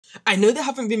I know there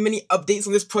haven't been many updates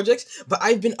on this project, but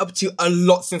I've been up to a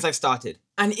lot since I've started.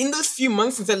 And in those few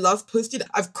months since I last posted,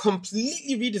 I've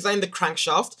completely redesigned the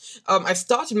crankshaft. I've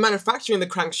started manufacturing the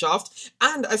crankshaft,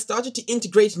 and I started to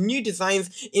integrate new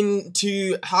designs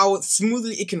into how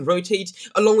smoothly it can rotate,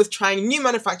 along with trying new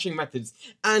manufacturing methods.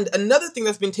 And another thing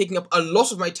that's been taking up a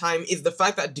lot of my time is the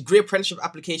fact that degree apprenticeship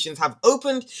applications have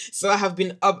opened, so I have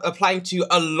been applying to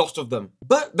a lot of them.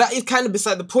 But that is kind of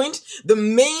beside the point. The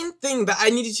main thing that I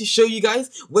needed to show you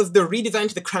guys was the redesign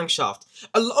to the crankshaft.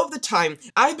 A lot of the time,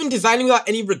 I've been designing without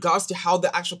any regards to how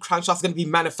the actual crankshaft is going to be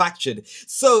manufactured.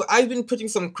 So I've been putting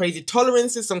some crazy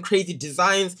tolerances, some crazy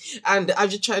designs, and I'm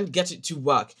just trying to get it to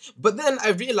work. But then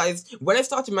I realized when I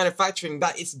started manufacturing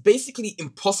that it's basically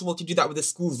impossible to do that with the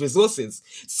school's resources.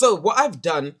 So what I've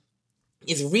done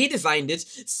is redesigned it,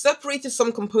 separated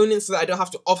some components so that I don't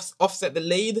have to offset the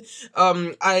lathe.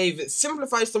 I've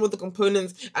simplified some of the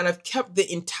components, and I've kept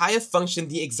the entire function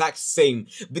the exact same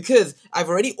because I've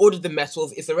already ordered the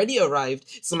metals, it's already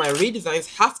arrived, so my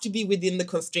redesigns have to be within the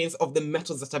constraints of the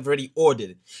metals that I've already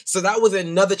ordered. So that was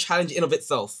another challenge in of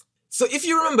itself. So if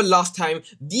you remember last time,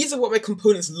 these are what my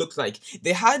components looked like.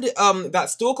 They had that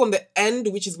stalk on the end,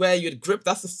 which is where you'd grip,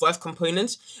 that's the first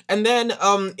component. And then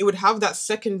it would have that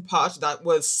second part that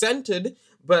was centered,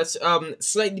 but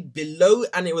slightly below,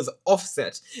 and it was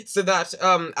offset. So that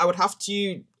I would have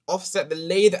to offset the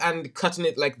lathe and cutting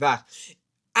it like that.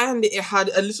 And it had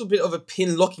a little bit of a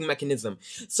pin locking mechanism.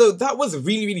 So that was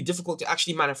really difficult to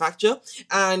actually manufacture.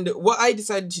 And what I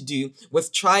decided to do was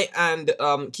try and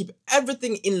keep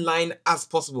everything in line as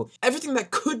possible. Everything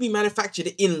that could be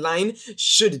manufactured in line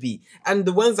should be. And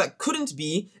the ones that couldn't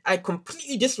be, I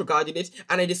completely disregarded it,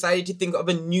 and I decided to think of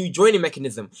a new joining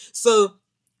mechanism. So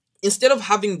instead of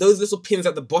having those little pins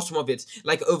at the bottom of it,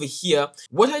 like over here,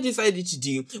 what I decided to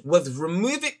do was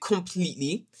remove it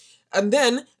completely. And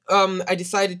then I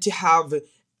decided to have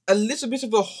a little bit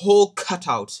of a hole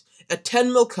cutout, a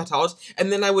 10mm cutout,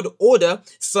 and then I would order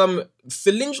some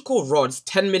cylindrical rods,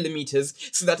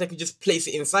 10mm, so that I could just place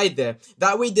it inside there.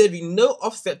 That way there'd be no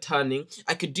offset turning.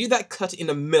 I could do that cut in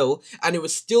a mill, and it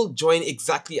would still join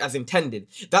exactly as intended.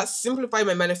 That simplified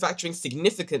my manufacturing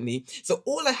significantly, so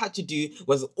all I had to do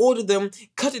was order them,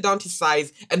 cut it down to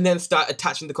size, and then start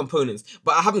attaching the components.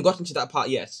 But I haven't gotten to that part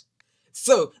yet.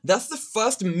 So that's the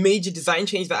first major design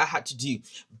change that I had to do.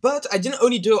 But I didn't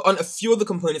only do it on a few of the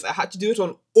components, I had to do it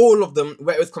on all of them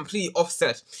where it was completely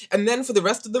offset. And then for the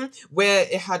rest of them, where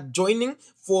it had joining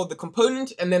for the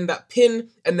component, and then that pin,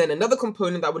 and then another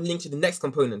component that would link to the next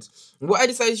component. What I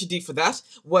decided to do for that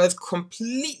was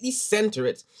completely center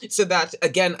it, so that,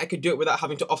 again, I could do it without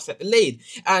having to offset the lathe.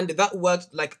 And that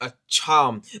worked like a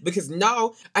charm, because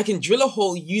now I can drill a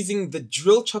hole using the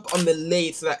drill chuck on the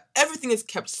lathe so that everything is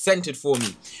kept centered for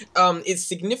me. It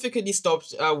significantly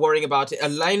stopped worrying about it,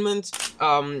 alignment,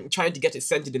 trying to get it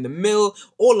centered in the mill,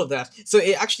 all of that. So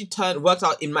it actually worked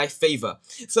out in my favor.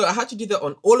 So I had to do that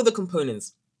on all of the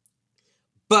components.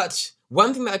 But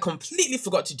one thing that I completely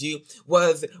forgot to do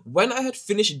was when I had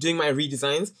finished doing my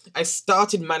redesigns, I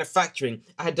started manufacturing.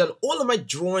 I had done all of my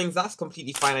drawings, that's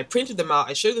completely fine. I printed them out,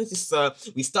 I showed them to Sir,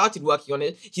 we started working on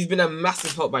it. He's been a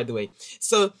massive help, by the way.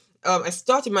 So I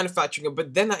started manufacturing it,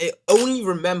 but then I only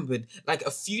remembered like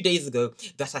a few days ago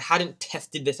that I hadn't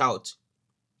tested this out.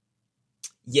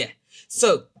 Yeah,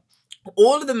 so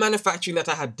all of the manufacturing that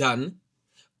I had done,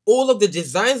 all of the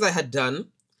designs I had done,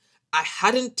 I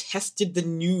hadn't tested the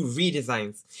new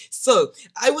redesigns. So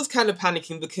I was kind of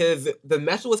panicking because the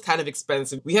metal was kind of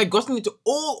expensive. We had gotten it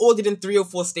all ordered in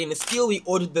 304 stainless steel. We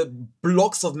ordered the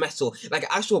blocks of metal, like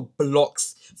actual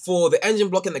blocks for the engine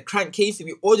block and the crankcase.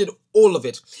 We ordered all of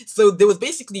it. So there was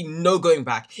basically no going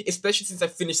back, especially since I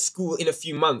finished school in a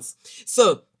few months.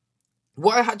 So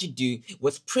what I had to do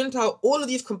was print out all of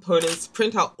these components,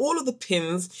 print out all of the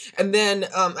pins, and then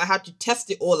I had to test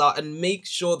it all out and make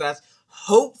sure that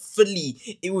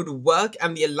hopefully it would work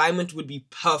and the alignment would be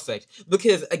perfect.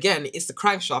 Because again, it's the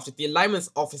crankshaft. If the alignment's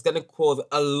off, it's going to cause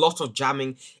a lot of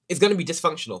jamming. It's going to be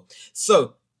dysfunctional.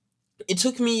 So it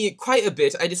took me quite a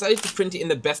bit. I decided to print it in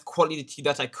the best quality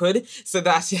that I could so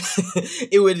that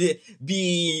it would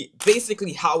be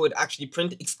basically how it would actually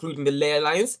print, excluding the layer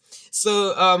lines.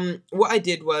 So what I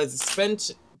did was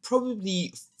spent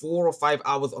probably 4 or 5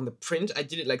 hours on the print. I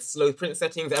did it like slow print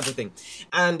settings, everything.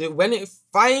 And when it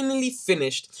finally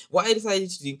finished, what I decided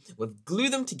to do was glue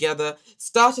them together,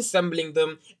 start assembling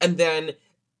them, and then,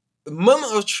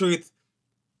 moment of truth,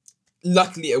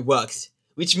 luckily it worked.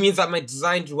 Which means that my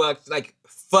design worked like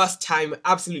first time,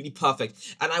 absolutely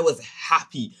perfect. And I was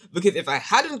happy because if I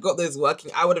hadn't got those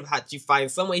working, I would have had to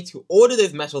find some way to order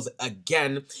those metals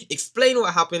again, explain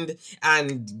what happened,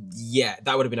 and yeah,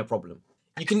 that would have been a problem.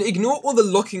 You can ignore all the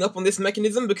locking up on this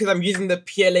mechanism because I'm using the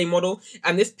PLA model,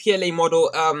 and this PLA model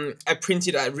I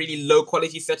printed at really low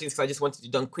quality settings because I just wanted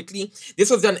it done quickly. This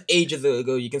was done ages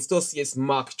ago. You can still see it's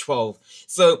Mark 12.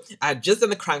 So I had just done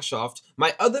the crankshaft.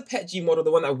 My other PETG model,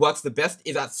 the one that works the best,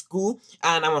 is at school,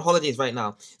 and I'm on holidays right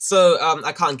now. So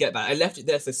I can't get that. I left it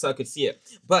there so Sir could see it.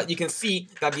 But you can see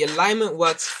that the alignment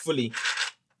works fully.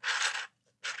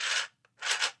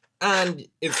 And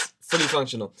it's fully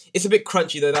functional. It's a bit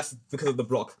crunchy though, that's because of the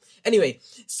block. Anyway,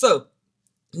 so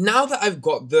now that I've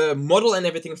got the model and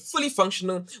everything fully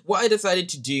functional, what I decided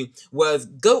to do was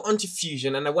go onto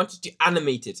Fusion, and I wanted to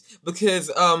animate it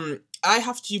because I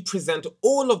have to present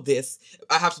all of this.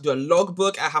 I have to do a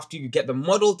logbook, I have to get the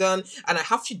model done, and I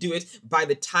have to do it by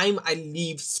the time I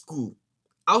leave school.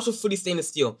 Out of fully stainless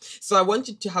steel. So I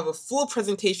wanted to have a full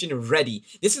presentation ready.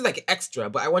 This is like extra,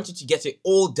 but I wanted to get it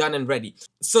all done and ready.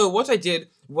 So what I did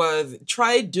was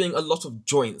try doing a lot of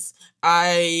joints.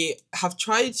 I have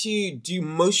tried to do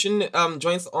motion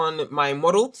joints on my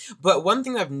model, but one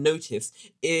thing I've noticed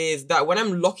is that when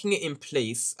I'm locking it in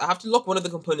place, I have to lock one of the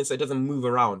components so it doesn't move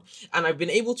around, and I've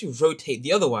been able to rotate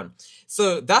the other one.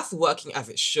 So that's working as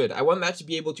it should. I want that to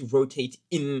be able to rotate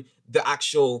in the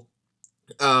actual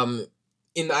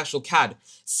CAD.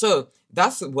 So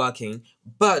that's working,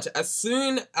 but as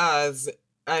soon as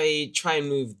I try and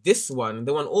move this one,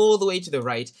 the one all the way to the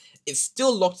right, it's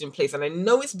still locked in place, and I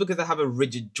know it's because I have a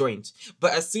rigid joint,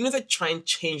 but as soon as I try and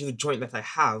change the joint that I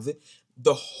have,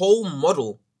 the whole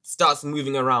model starts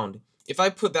moving around. If I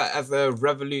put that as a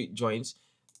revolute joint,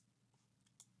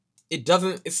 it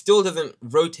still doesn't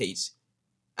rotate,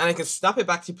 and I can snap it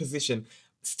back to position.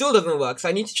 Still doesn't work, so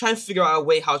I need to try and figure out a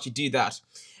way how to do that.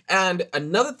 And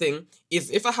another thing is,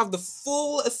 if I have the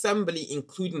full assembly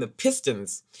including the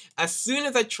pistons, as soon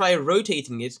as I try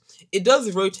rotating it, it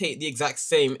does rotate the exact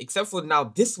same, except for now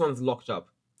this one's locked up.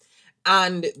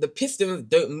 And the pistons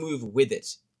don't move with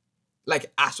it,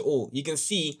 like at all. You can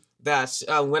see that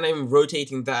when I'm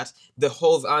rotating that, the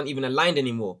holes aren't even aligned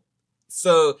anymore.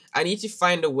 So I need to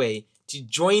find a way to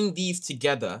join these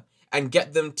together and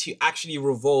get them to actually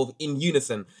revolve in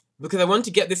unison, because I want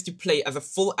to get this to play as a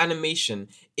full animation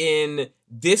in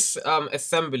this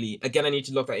assembly. Again, I need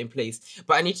to lock that in place,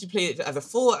 but I need to play it as a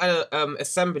full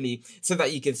assembly so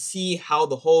that you can see how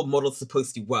the whole model's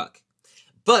supposed to work.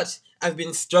 But I've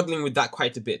been struggling with that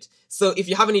quite a bit. So if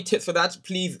you have any tips for that,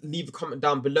 please leave a comment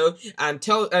down below and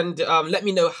let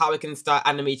me know how I can start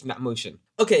animating that motion.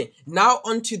 Okay, now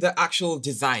onto the actual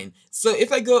design. So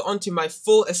if I go onto my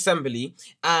full assembly,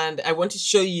 and I want to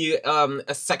show you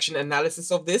a section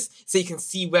analysis of this so you can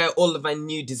see where all of my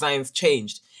new designs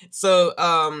changed. So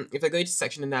if I go to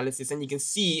section analysis, and you can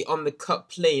see on the cut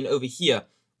plane over here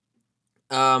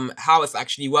how it's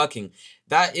actually working.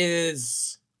 That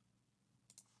is...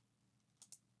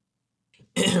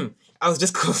 I was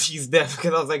just confused there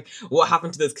because I was like, what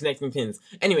happened to those connecting pins?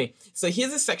 Anyway, so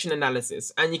here's a section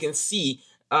analysis, and you can see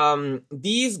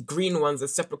these green ones are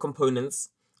separate components.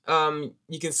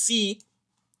 You can see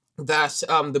that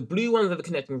the blue ones are the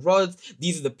connecting rods,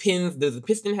 these are the pins, those are the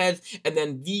piston heads, and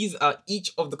then these are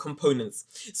each of the components.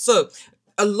 So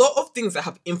a lot of things that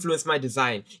have influenced my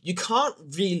design, you can't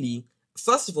really,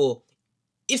 first of all,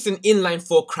 it's an inline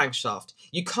 4 crankshaft.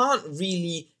 You can't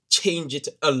really change it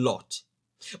a lot.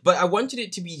 But I wanted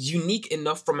it to be unique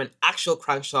enough from an actual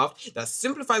crankshaft that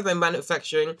simplifies my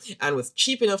manufacturing and was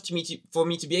cheap enough for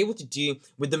me to be able to do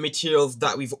with the materials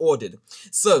that we've ordered.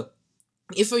 So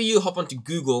if you hop onto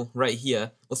Google right here,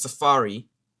 or Safari,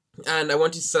 and I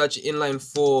want to search inline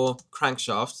 4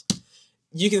 crankshaft,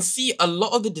 you can see a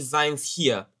lot of the designs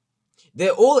here. They're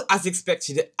all, as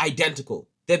expected, identical.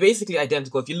 They're basically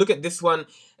identical. If you look at this one,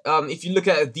 if you look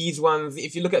at these ones,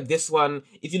 if you look at this one,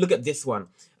 if you look at this one,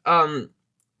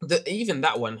 even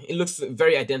that one, it looks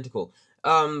very identical.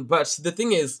 But the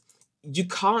thing is, you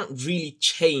can't really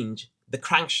change the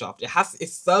crankshaft. It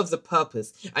serves a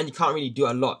purpose, and you can't really do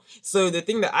a lot. So the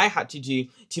thing that I had to do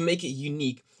to make it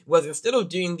unique was, instead of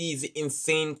doing these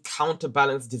insane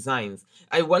counterbalance designs,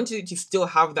 I wanted it to still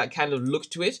have that kind of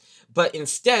look to it. But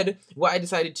instead, what I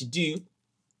decided to do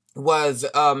was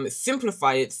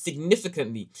simplify it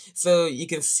significantly. So you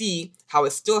can see how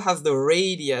it still has the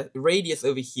radius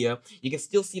over here. You can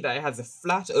still see that it has a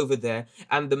flat over there,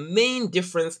 and the main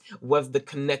difference was the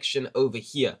connection over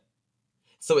here.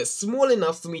 So it's small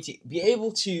enough for me to be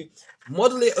able to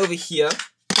model it over here,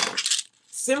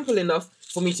 simple enough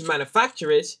for me to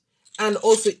manufacture it, and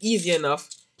also easy enough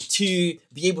to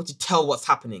be able to tell what's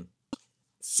happening.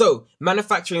 So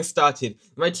manufacturing started.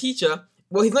 My teacher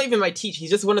well, he's not even my teacher. He's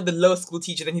just one of the lower school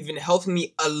teachers, and he's been helping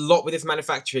me a lot with his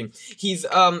manufacturing. He's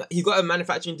got a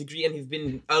manufacturing degree, and he's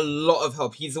been a lot of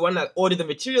help. He's the one that ordered the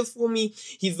materials for me.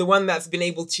 He's the one that's been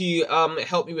able to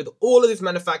help me with all of this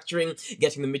manufacturing,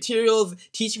 getting the materials,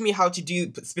 teaching me how to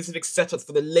do specific setups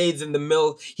for the lathes and the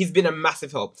mill. He's been a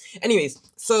massive help. Anyways,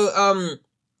 so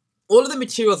all of the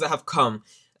materials that have come,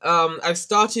 I've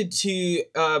started to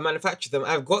manufacture them.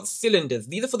 I've got cylinders.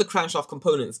 These are for the crankshaft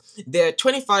components. They're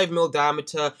 25mm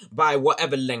diameter by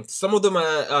whatever length. Some of them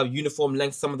are uniform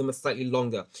length, some of them are slightly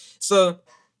longer. So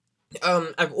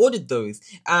I've ordered those,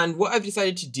 and what I've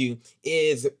decided to do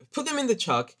is put them in the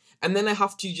chuck, and then I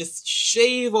have to just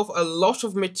shave off a lot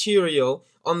of material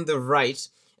on the right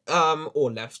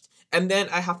or left, and then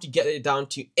I have to get it down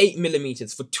to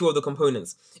 8mm for 2 of the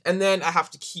components, and then I have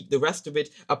to keep the rest of it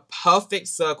a perfect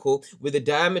circle with a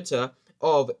diameter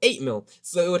of 8mm.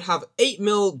 So it would have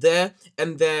 8mm there,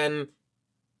 and then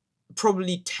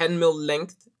probably 10mm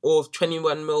length or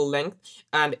 21mm length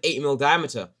and 8mm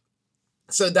diameter.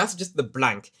 So that's just the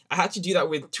blank. I had to do that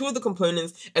with 2 of the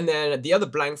components, and then the other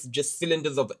blanks just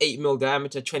cylinders of 8mm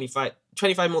diameter,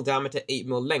 25mm diameter,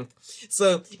 8mm length.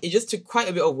 So it just took quite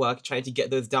a bit of work trying to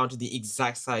get those down to the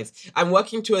exact size. I'm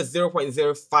working to a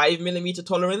 0.05mm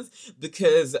tolerance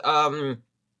because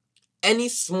any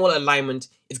small alignment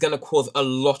is going to cause a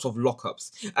lot of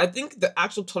lockups. I think the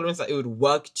actual tolerance that it would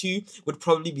work to would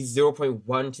probably be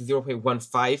 0.1 to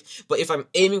 0.15, but if I'm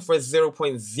aiming for a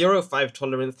 0.05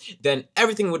 tolerance, then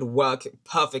everything would work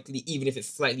perfectly, even if it's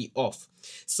slightly off.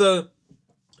 So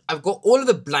I've got all of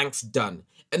the blanks done,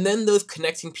 and then those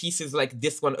connecting pieces like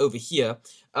this one over here,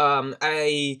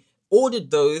 I ordered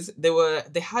those.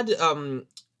 They had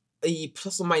a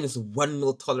plus or minus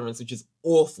 1mm tolerance, which is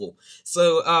awful.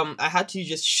 So I had to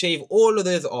just shave all of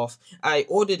those off. I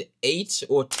ordered 8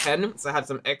 or 10, so I had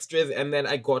some extras, and then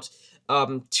I got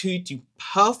 2 to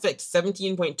perfect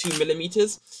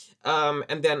 17.2mm,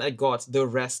 and then I got the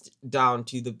rest down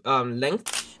to the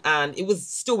length, and it was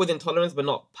still within tolerance, but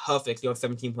not perfectly on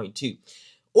 17.2.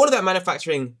 All of that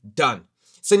manufacturing done.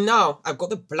 So now I've got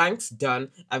the blanks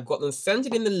done, I've got them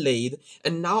centered in the lathe,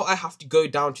 and now I have to go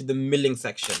down to the milling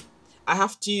section. I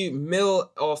have to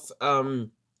mill off the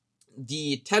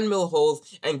 10mm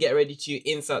holes and get ready to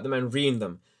insert them and ream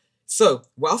them. So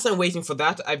whilst I'm waiting for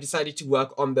that, I've decided to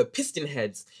work on the piston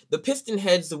heads. The piston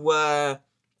heads were,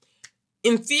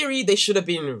 in theory, they should have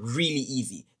been really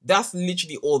easy. That's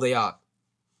literally all they are.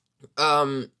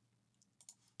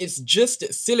 It's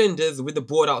just cylinders with the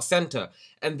bored out center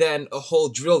and then a hole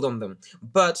drilled on them.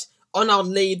 But on our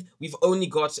lathe, we've only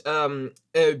got a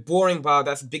boring bar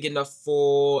that's big enough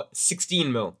for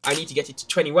 16mm. I need to get it to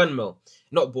 21mm.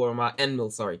 Not boring bar, end mill,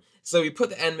 sorry. So we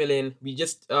put the end mill in, we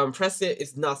just press it,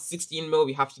 it's now 16mm.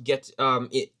 We have to get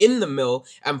it in the mill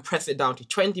and press it down to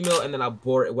 20mm, and then I'll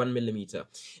bore it 1mm.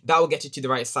 That will get it to the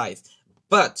right size.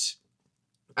 But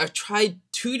I've tried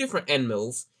 2 different end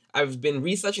mills. I've been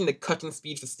researching the cutting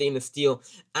speed for stainless steel,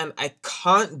 and I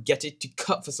can't get it to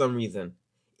cut for some reason.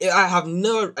 I have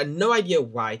no idea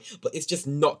why, but it's just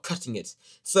not cutting it.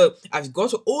 So I've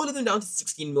got all of them down to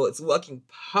 16mm. It's working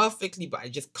perfectly, but I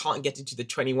just can't get it to the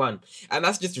 21. And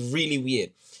that's just really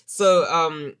weird.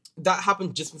 So that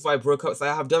happened just before I broke up. So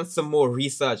I have done some more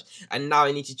research, and now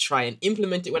I need to try and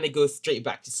implement it when I go straight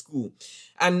back to school.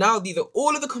 And now these are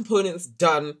all of the components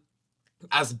done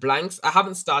as blanks. I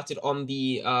haven't started on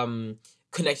the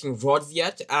connecting rods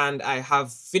yet, and I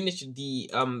have finished the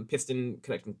piston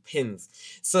connecting pins.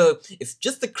 So it's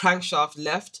just the crankshaft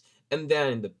left, and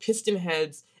then the piston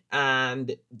heads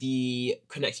and the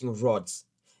connecting rods.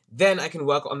 Then I can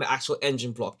work on the actual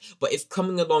engine block, but it's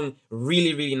coming along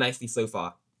really nicely so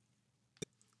far.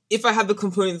 If I had the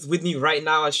components with me right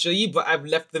now, I'll show you, but I've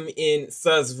left them in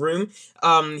Sir's room.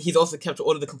 He's also kept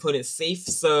all of the components safe,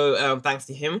 so thanks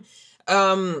to him.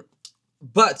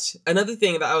 But another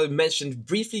thing that I mentioned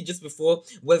briefly just before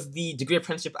was the degree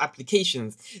apprenticeship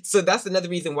applications. So that's another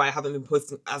reason why I haven't been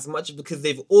posting as much, because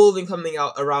they've all been coming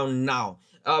out around now.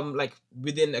 Like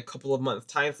within a couple of months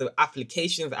time. So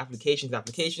applications,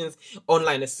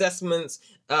 online assessments,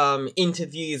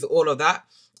 interviews, all of that.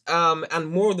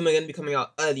 And more of them are going to be coming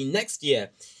out early next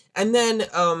year. And then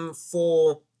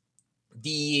for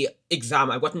the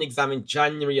exam, I've got an exam in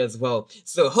January as well.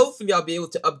 So hopefully I'll be able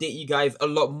to update you guys a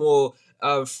lot more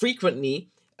frequently.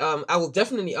 I will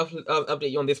definitely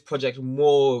update you on this project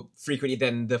more frequently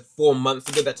than the 4 months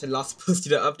ago that I last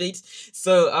posted an update.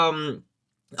 So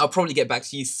I'll probably get back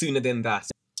to you sooner than that.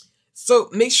 So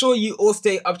make sure you all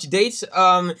stay up to date.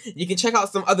 You can check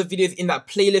out some other videos in that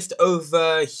playlist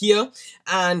over here,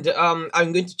 and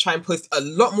I'm going to try and post a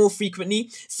lot more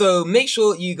frequently, so make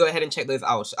sure you go ahead and check those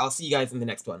out. I'll see you guys in the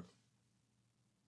next one.